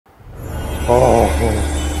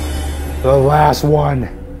The last one.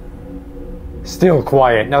 Still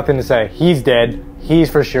quiet, nothing to say. He's dead. He's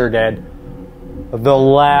for sure dead. The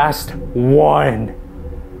last one.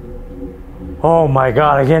 Oh my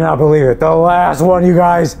god, I cannot believe it. The last one, you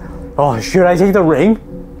guys. Oh, should I take the ring?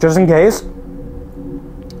 Just in case?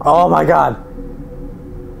 Oh my god.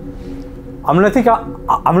 I'm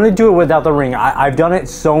gonna do it without the ring. I've done it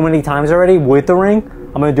so many times already with the ring.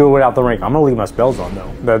 I'm gonna do it without the ring. I'm gonna leave my spells on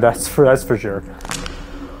though. That's for sure.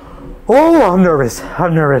 Oh, I'm nervous.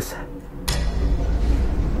 I'm nervous.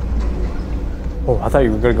 Oh, I thought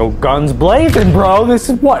you were gonna go guns blazing, bro. This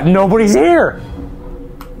is what? Nobody's here.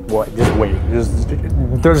 What? Just wait.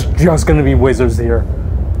 There's just gonna be wizards here.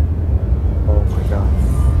 Oh my god.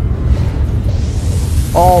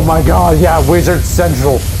 Oh my god, yeah, Wizard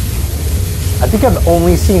Central. I think I've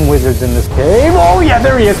only seen wizards in this cave. Oh yeah,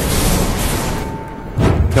 there he is.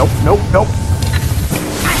 Nope, nope, nope.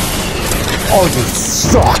 Oh, you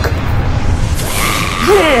suck.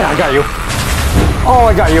 Yeah, I got you. Oh,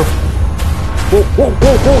 I got you. Whoa, whoa,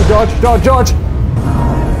 whoa, whoa, dodge, dodge, dodge.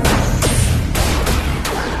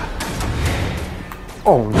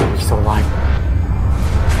 Oh, no, he's still alive.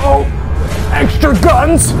 Oh, extra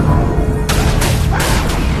guns.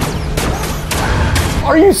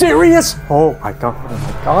 Are you serious? Oh my god, oh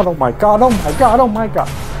my god, oh my god, oh my god, oh my god.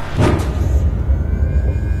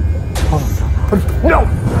 Oh my god. No!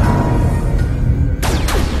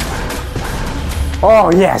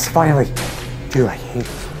 Oh yes, finally. Dude, I hate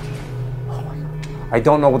this. Oh my god. I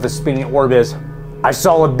don't know what the spinning orb is. I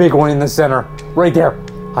saw a big one in the center. Right there.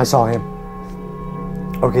 I saw him.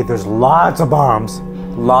 Okay, there's lots of bombs.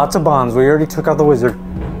 Lots of bombs. We already took out the wizard.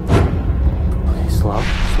 Okay, slow,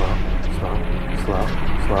 slow, slow, slow,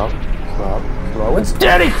 slow, slow, slow, and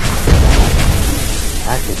steady!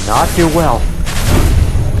 That did not do well.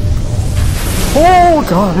 Oh,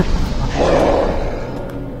 God!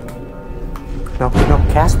 No, no,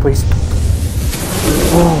 cast, please.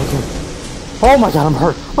 Oh, okay. Oh my god, I'm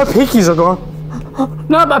hurt. My pinkies are gone.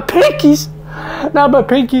 Not my pinkies! Not my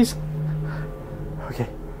pinkies. Okay.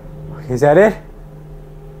 Okay, is that it?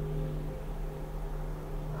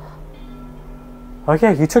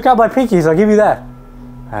 Okay, you took out my pinkies. I'll give you that.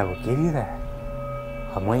 I will give you that.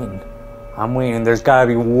 I'm waiting. I'm waiting. There's gotta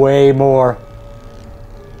be way more.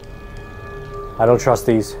 I don't trust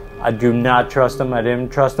these. I do not trust them. I didn't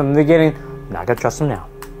trust them in the beginning. I'm not gonna trust them now.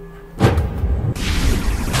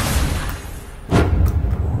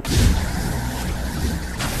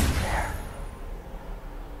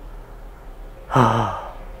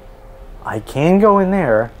 I can go in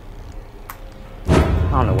there.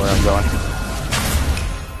 I don't know where I'm going.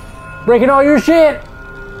 Breaking all your shit!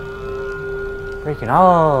 Breaking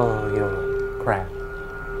all your crap.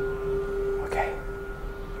 Okay.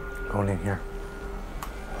 Going in here.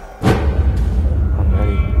 I'm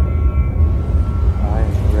ready. I'm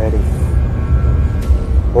ready.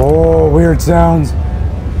 Oh, weird sounds.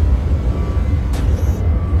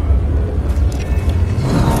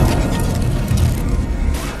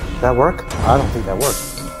 Did that work? I don't think that worked.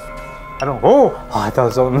 I don't. Oh! I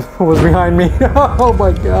thought something was behind me. Oh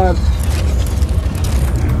my god.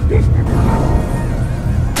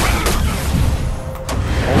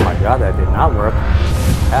 Oh my god, that did not work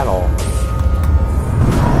at all.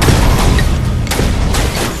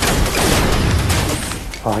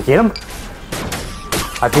 Oh, I get him?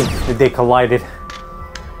 I think that they collided.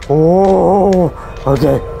 Oh!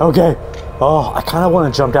 Okay, okay. Oh, I kind of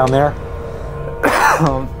want to jump down there.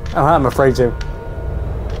 I'm afraid to.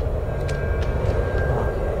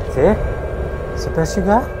 Is it? It's the best you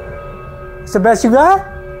got? It's the best you got?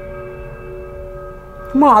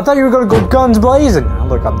 Come on, I thought you were gonna go guns blazing. Now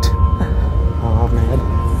look, I'm. Oh man,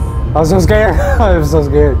 I'm so scared. I'm so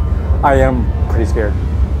scared. I am pretty scared.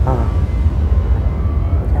 Okay,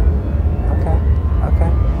 okay,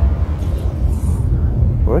 okay.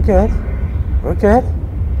 We're good. We're good.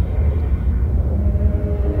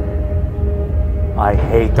 I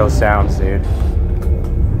hate those sounds, dude.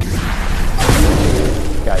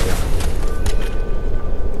 Got you.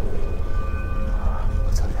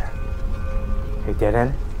 What's over there? Hey, dead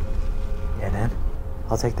end? Dead end?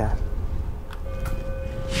 I'll take that.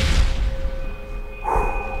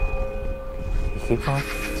 You keep going.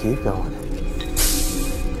 Keep going.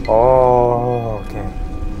 Oh, okay.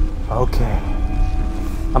 Okay.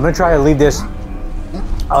 I'm gonna try to leave this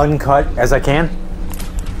uncut as I can.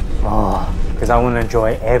 Oh. Because I want to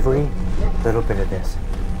enjoy every little bit of this.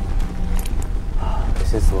 Oh,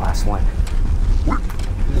 this is the last one.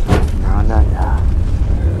 No, no, no.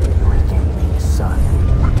 You ain't getting me, son.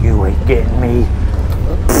 You ain't getting me.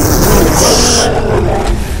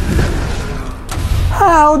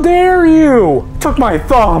 How dare you? Took my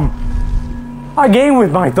thumb. I game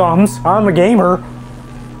with my thumbs. I'm a gamer.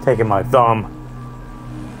 Taking my thumb.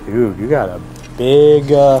 Dude, you got a big,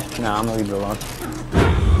 Nah, I'm gonna leave it alone.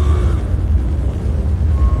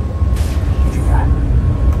 What you got?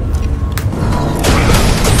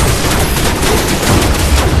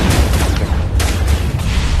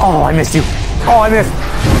 Oh, I missed you. Oh, I missed.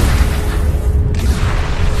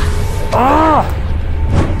 Ah!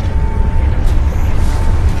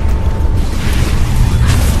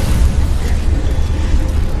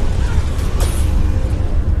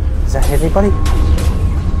 Does that hit anybody?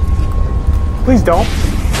 Please don't.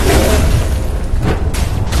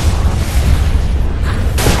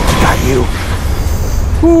 Got you.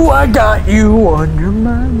 Ooh, I got you under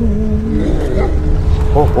my wing.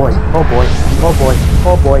 Oh boy, oh boy, oh boy,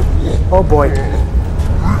 oh boy, oh boy.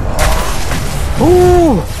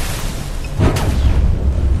 Ooh!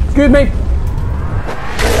 Excuse me.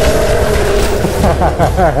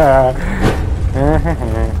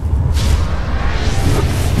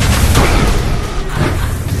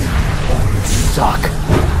 Suck.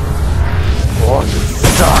 Oh, you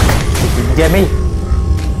suck. Did you get me?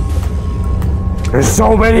 There's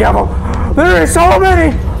so many of them. There is so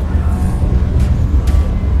many.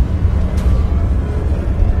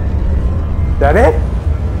 That it?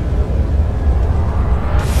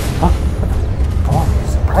 Huh? Oh, you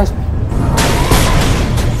surprised me.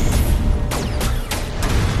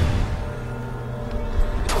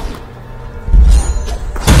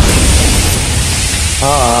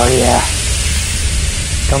 Oh, yeah.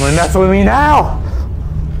 Come and mess with me now!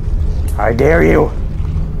 I dare you!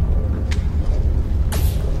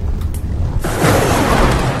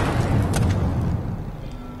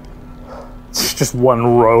 It's just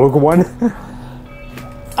one rogue one.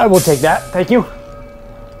 I will take that, thank you.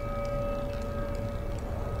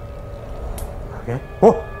 Okay.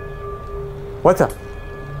 Oh! What the?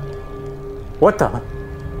 What the?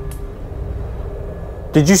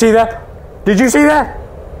 Did you see that? Did you see that?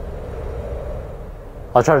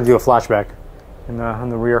 I'll try to do a flashback in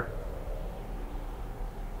the rear.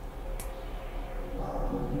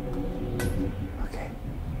 Okay.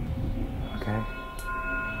 Okay.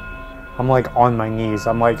 I'm like on my knees.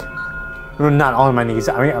 I'm like, not on my knees.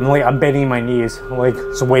 I mean, I'm bending my knees. I'm like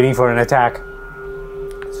just waiting for an attack.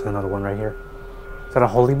 There's another one right here. Is that a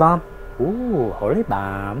holy bomb? Ooh, holy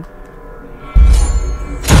bomb.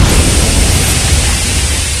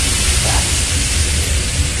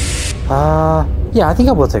 Yeah, I think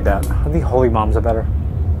I will take that. I think holy bombs are better.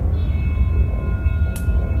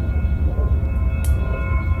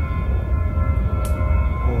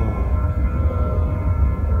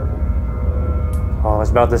 Oh, I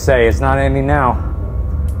was about to say, it's not ending now.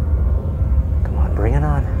 Come on, bring it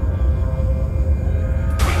on.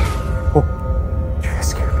 Oh, you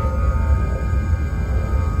scared me.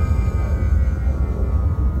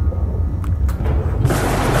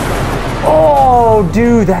 Oh,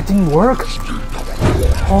 dude, that didn't work.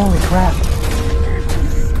 Holy crap.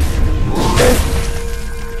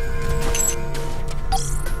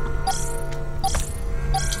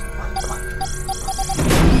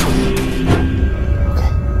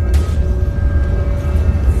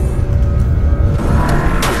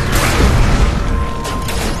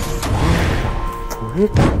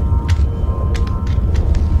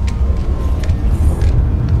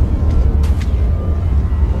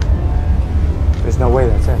 There's no way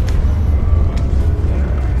that's it.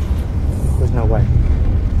 There's no way.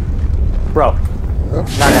 Bro.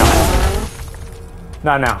 Not now.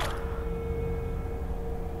 Not now.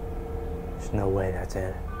 There's no way that's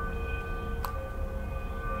it.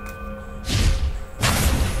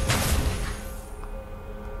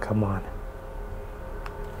 Come on.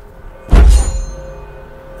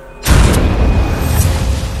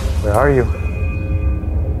 Where are you?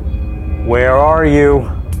 Where are you?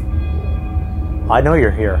 I know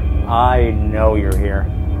you're here. I know you're here.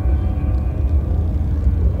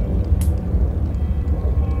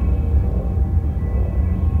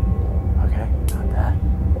 Okay, not that.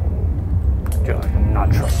 I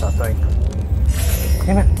cannot trust that thing.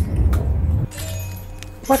 Damn it.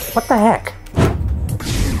 What the heck?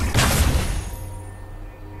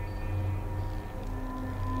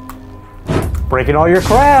 Breaking all your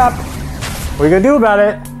crap. What are you gonna do about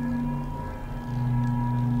it?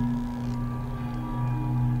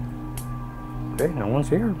 Okay, no one's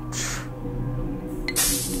here.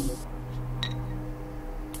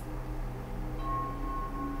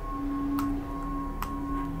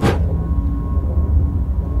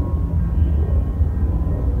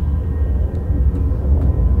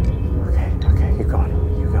 Okay, keep going,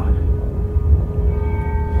 keep going.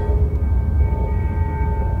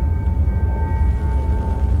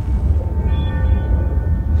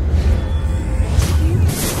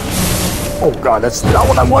 Oh god, that's not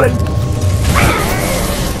what I wanted.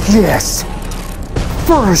 Yes!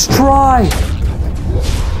 First try!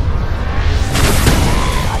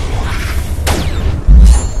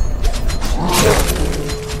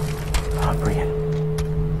 Oh, bring it.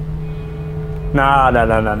 Nah.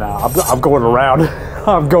 I'm going around.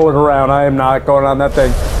 I'm going around. I am not going on that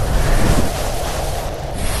thing.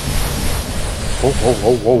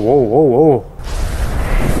 Whoa.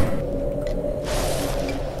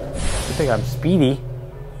 You think I'm speedy?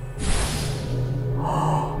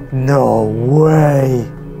 No way.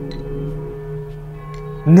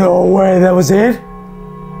 No way, that was it? I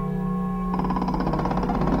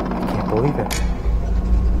can't believe it.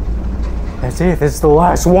 That's it, this is the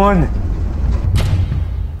last one.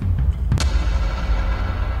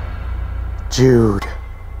 Jude.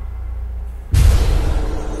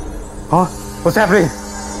 Huh? What's happening?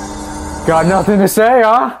 Got nothing to say,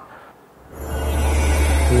 huh?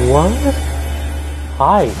 What?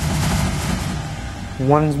 Hi.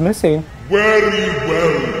 One's missing. Very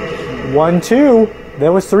well. 1, 2.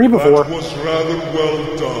 There was 3 before. That was rather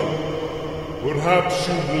well done. Perhaps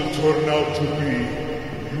you will turn out to be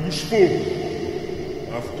useful.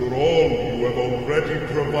 After all, you have already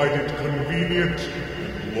provided convenient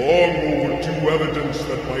and long overdue evidence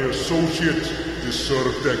that my associate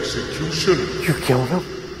deserved execution. You killed him?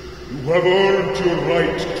 You have earned your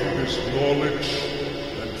right to this knowledge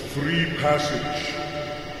and free passage.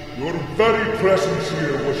 Your very presence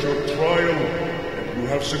here was your trial, and you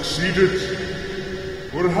have succeeded.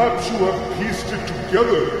 Perhaps you have pieced it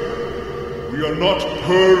together. We are not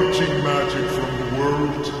purging magic from the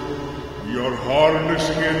world. We are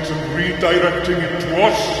harnessing it and redirecting it to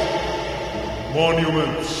us. Your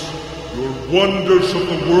monuments, your wonders of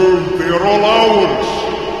the world, they are all ours.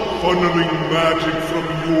 Funneling magic from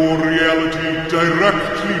your reality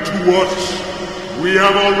directly to us. We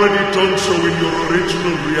have already done so in your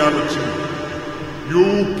original reality. You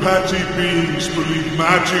petty beings believe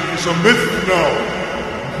magic is a myth now.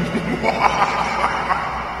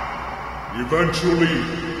 Eventually,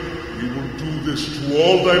 we will do this to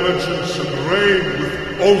all dimensions and reign with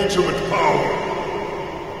ultimate power.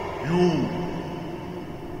 You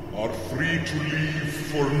are free to leave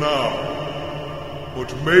for now. But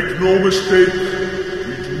make no mistake,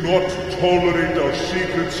 we do not tolerate our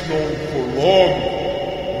secrets known for long,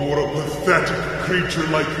 nor a pathetic creature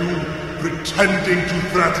like you pretending to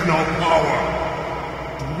threaten our power.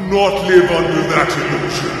 Do not live under that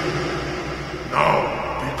illusion. Now,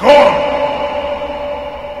 be gone!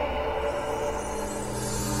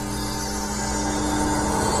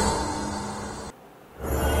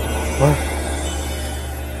 What?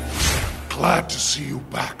 Glad to see you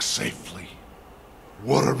back safely.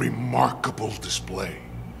 What a remarkable display.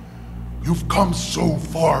 You've come so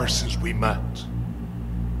far since we met.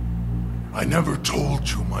 I never told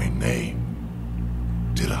you my name,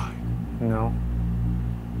 did I? No.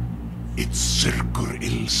 It's Sirkur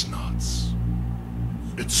Ilsnats.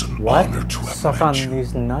 It's an What? honor to have Suck met on you.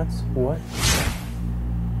 these nuts? What?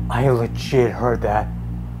 I legit heard that.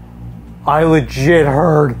 I legit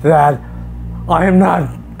heard that. I am not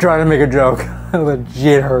trying to make a joke. I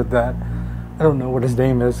legit heard that. I don't know what his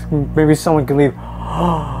name is. Maybe someone can leave.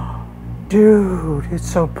 Dude, it's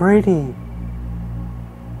so pretty.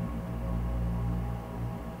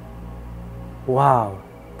 Wow,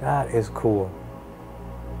 that is cool.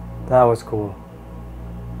 That was cool.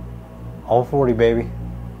 All 40, baby.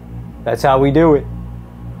 That's how we do it.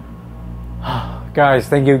 Guys,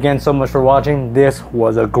 thank you again so much for watching. This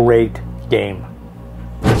was a great game.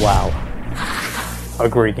 Wow. A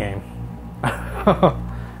great game.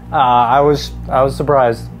 I was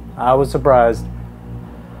surprised. I was surprised.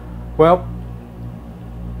 Well,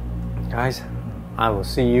 guys, I will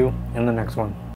see you in the next one.